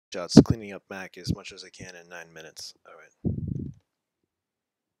Shots cleaning up Mac as much as I can in 9 minutes. Alright.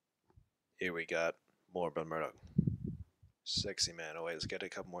 Here we got more Murdoch. Sexy man. Oh wait, let's get a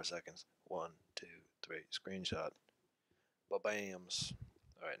couple more seconds. 1, 2, 3. Screenshot. Ba-bams.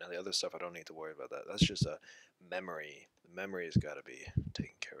 Alright, now the other stuff I don't need to worry about that. That's just a memory. The memory has got to be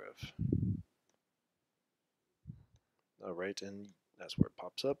taken care of. Alright, and that's where it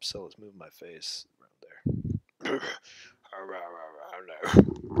pops up, so let's move my face around there.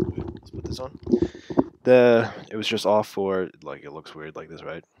 Let's put this on. It was just off for, like, it looks weird like this,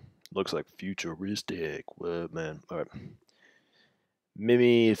 right? Looks like futuristic. What, man? Alright.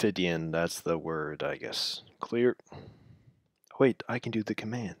 Mimifidian, that's the word, I guess. Clear. Wait, I can do the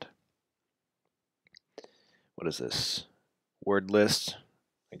command. What is this? Word list.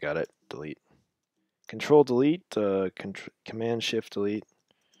 I got it. Delete. Control delete. Command shift delete.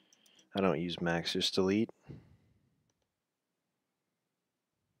 I don't use Macs, just delete.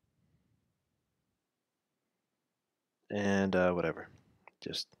 And whatever.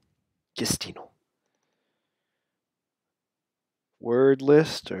 Just Gistino. Word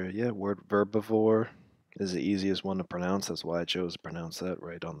list, or yeah, word verbivore is the easiest one to pronounce. That's why I chose to pronounce that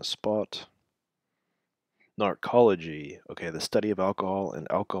right on the spot. Narcology. Okay, the study of alcohol and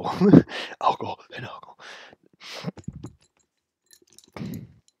alcohol. Alcohol and alcohol.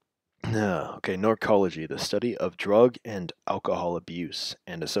 Okay, narcology, the study of drug and alcohol abuse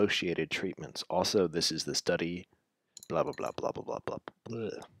and associated treatments. Also, this is the study. Blah blah blah blah blah blah blah. Blah.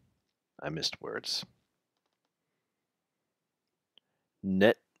 I missed words.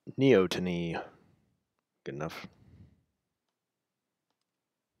 Neoteny. Good enough.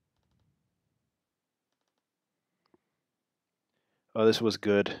 Oh, this was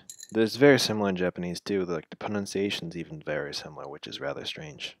good. This is very similar in Japanese too. Like the pronunciation's even very similar, which is rather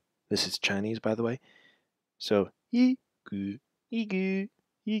strange. This is Chinese, by the way. So igu, igu,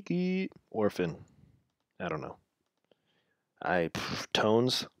 igu, orphan. I don't know.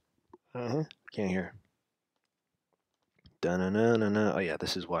 Tones. Can't hear. Da-na-na-na-na. Oh yeah,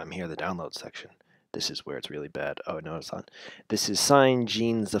 this is why I'm here, the download section. This is where it's really bad. Oh, no, it's not. This is sign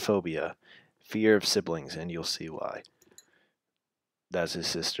genzophobia, fear of siblings, and you'll see why. That's his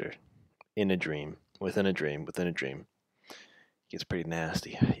sister. In a dream. Within a dream. Within a dream. It gets pretty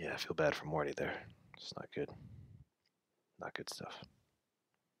nasty. Yeah, I feel bad for Morty there. It's not good. Not good stuff.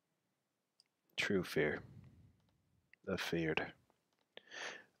 True fear. The feared.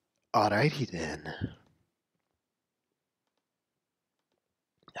 Alrighty then.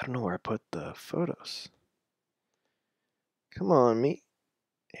 I don't know where I put the photos. Come on, me.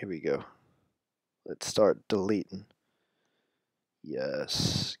 Here we go. Let's start deleting.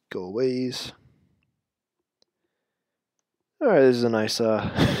 Yes, go aways. Alright, this is a nice,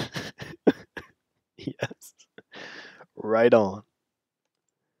 yes. Right on.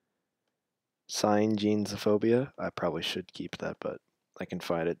 Sign genzophobia. I probably should keep that, but I can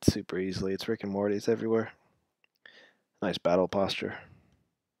find it super easily. It's Rick and Morty. It's everywhere. Nice battle posture.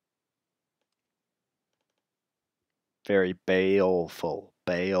 Very baleful,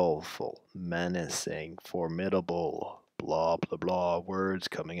 menacing, formidable, blah, blah, blah, words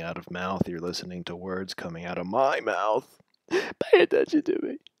coming out of mouth. You're listening to words coming out of my mouth. Pay attention to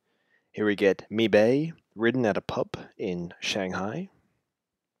me. Here we get Mi Bei, written at a pub in Shanghai.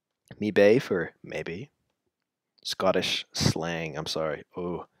 Mi Bei for maybe. Scottish slang, I'm sorry.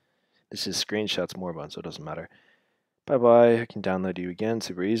 Oh, this is screenshots Morbon, so it doesn't matter. Bye-bye, I can download you again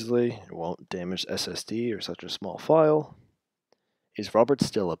super easily. It won't damage SSD or such a small file. Is Robert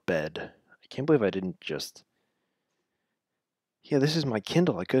still abed? I can't believe I didn't just... Yeah, this is my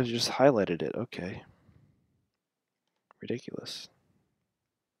Kindle. I could have just highlighted it. Okay. Ridiculous.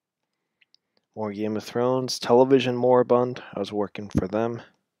 More Game of Thrones. Television Moribund. I was working for them.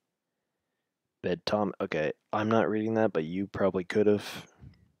 Bed Tom. Okay, I'm not reading that, but you probably could have.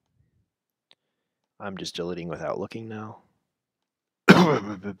 I'm just deleting without looking now.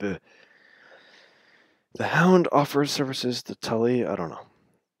 The Hound offers services to Tully. I don't know.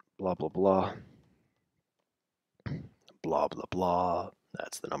 Blah, blah, blah. Blah, blah, blah.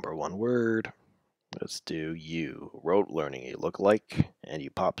 That's the #1 word. Let's do you. Rote learning you look like. And you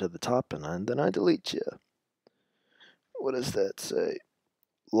pop to the top, and then I delete you. What does that say?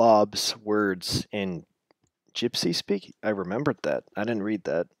 Lobs, words, in Gypsy speak? I remembered that. I didn't read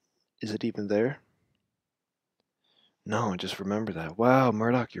that. Is it even there? No, I just remember that. Wow,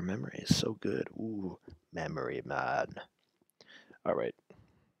 Murdoch, your memory is so good. Ooh, memory man. Alright.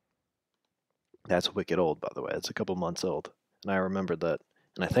 That's wicked old, by the way. It's a couple months old. And I remembered that.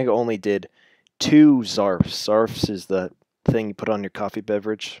 And I think I only did 2 Zarfs. Zarfs is the thing you put on your coffee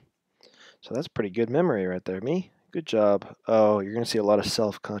beverage. So that's pretty good memory right there. Me? Good job. Oh, you're going to see a lot of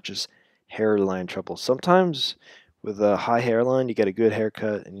self-conscious hairline trouble. Sometimes with a high hairline, you get a good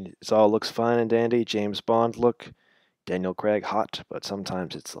haircut and it all looks fine and dandy. James Bond look, Daniel Craig hot, but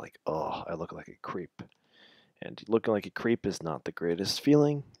sometimes it's like, oh, I look like a creep. And looking like a creep is not the greatest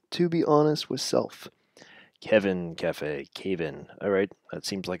feeling, to be honest with self. Kevin Cafe, Kevin. Alright, that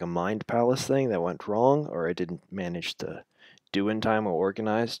seems like a Mind Palace thing that went wrong, or I didn't manage to do in time or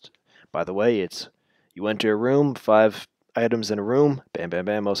organized. By the way, it's you enter a room, 5 items in a room, bam, bam,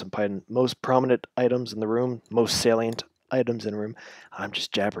 bam, most prominent items in the room, most salient items in a room. I'm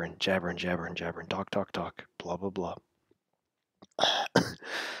just jabbering, talk, blah, blah, blah.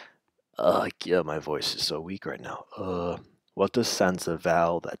 Yeah, my voice is so weak right now. What does Sansa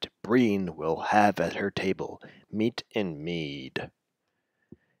vow that Breen will have at her table? Meat and mead.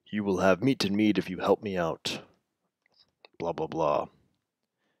 You will have meat and mead if you help me out. Blah, blah, blah.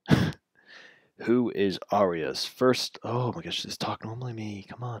 Who is Arya's first... Oh my gosh, just talk normally me.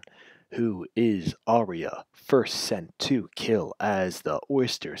 Come on. Who is Arya first sent to kill as the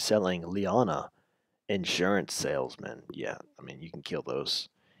oyster-selling Lyanna? Insurance salesman. Yeah, I mean, you can kill those.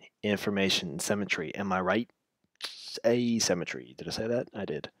 Information symmetry. Am I right? Asymmetry. Did I say that? I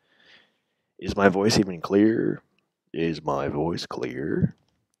did. Is my voice even clear? Is my voice clear?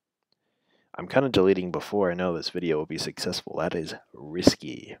 I'm kind of deleting before I know this video will be successful. That is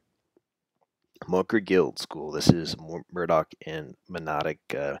risky. Mocha Guild School. This is Murdoch and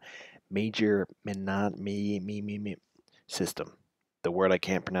Monadic Major System. The word I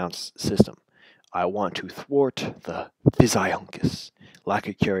can't pronounce, system. I want to thwart the physiuncus. Lack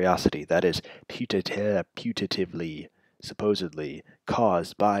of curiosity, that is putatively, supposedly,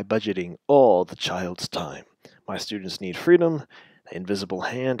 caused by budgeting all the child's time. My students need freedom. The invisible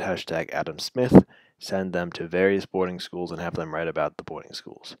hand, hashtag Adam Smith. Send them to various boarding schools and have them write about the boarding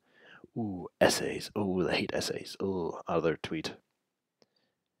schools. Ooh, essays. Ooh, I hate essays. Ooh, other tweet.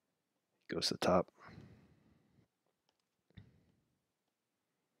 Goes to the top.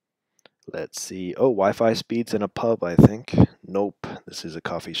 Let's see. Oh, Wi-Fi speeds in a pub, I think. Nope, this is a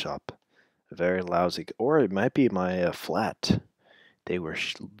coffee shop. Very lousy. Or it might be my flat. They were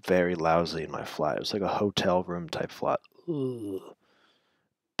very lousy in my flat. It was like a hotel room type flat. Ugh.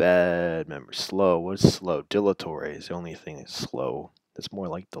 Bad memory. Slow. What's slow? Dilatory is the only thing that's slow. That's more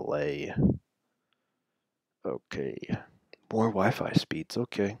like delay. Okay. More Wi-Fi speeds.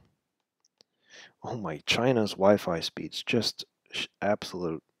 Okay. Oh my, China's Wi-Fi speeds just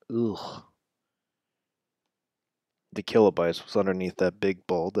absolute. Ugh. The kilobytes was underneath that big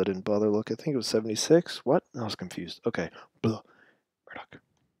bulb. I didn't bother look. I think it was 76. What? I was confused. Okay. Blah. Murdoch.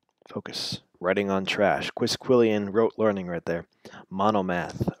 Focus. Writing on trash. Quisquillian rote learning right there.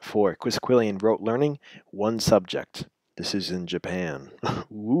 Monomath. 4. Quisquillian rote learning. 1 subject. This is in Japan.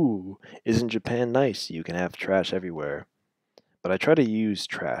 Ooh. Isn't Japan nice? You can have trash everywhere. But I try to use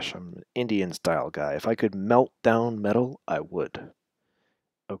trash. I'm an Indian style guy. If I could melt down metal, I would.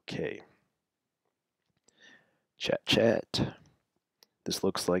 Okay. Chat. This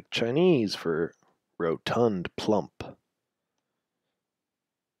looks like Chinese for rotund plump.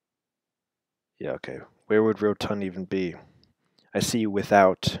 Yeah, okay. Where would rotund even be? I see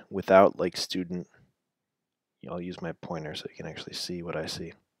without like student. I'll use my pointer so you can actually see what I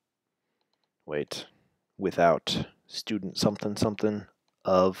see. Wait. Without student something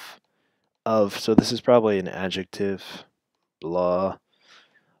of. So this is probably an adjective. Blah.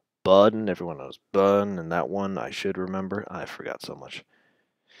 Bun, everyone knows bun, and that one I should remember. I forgot so much.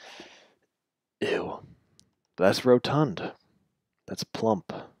 Ew. That's rotund. That's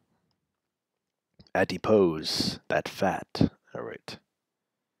plump. Adipose. That fat. Alright.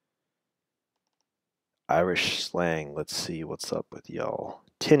 Irish slang. Let's see what's up with y'all.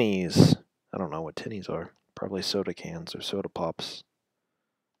 Tinnies. I don't know what tinnies are. Probably soda cans or soda pops.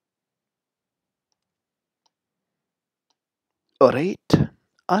 Alright.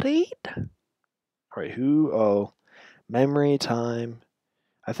 Alright, who? Oh. Memory time.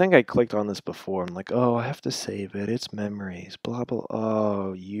 I think I clicked on this before. I'm like, oh, I have to save it. It's memories. Blah, blah.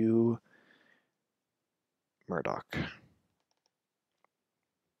 Oh, you. Murdoch.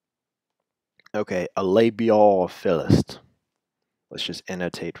 Okay, a labial-philist. Let's just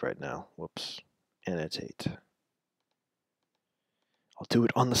annotate right now. Whoops. Annotate. I'll do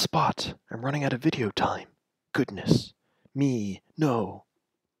it on the spot. I'm running out of video time. Goodness. Me. No.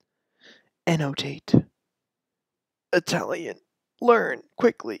 Annotate. Italian. Learn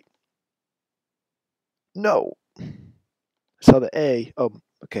quickly. No. I saw the A. Oh,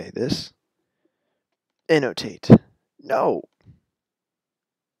 okay, this. Annotate. No.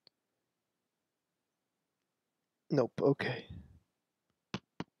 Nope, okay.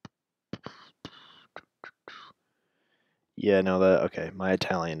 Yeah, no, that okay. My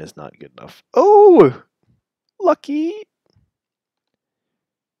Italian is not good enough. Oh, lucky!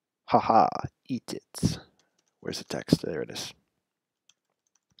 Haha, eat it. Where's the text? There it is.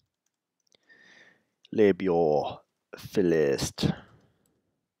 Labio Philist.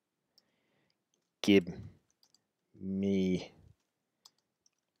 Give me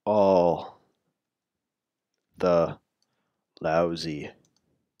all the lousy.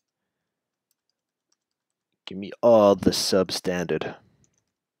 Give me all the substandard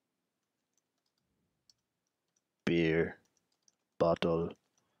beer bottle.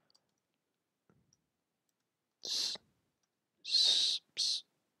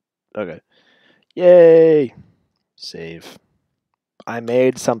 Okay. Yay! Save. I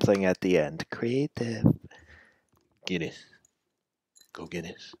made something at the end. Creative. Guinness. Go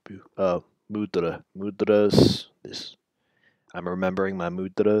Guinness. Mudra. Mudras. This. I'm remembering my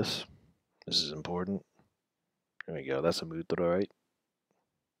mudras. This is important. There we go. That's a mudra, right?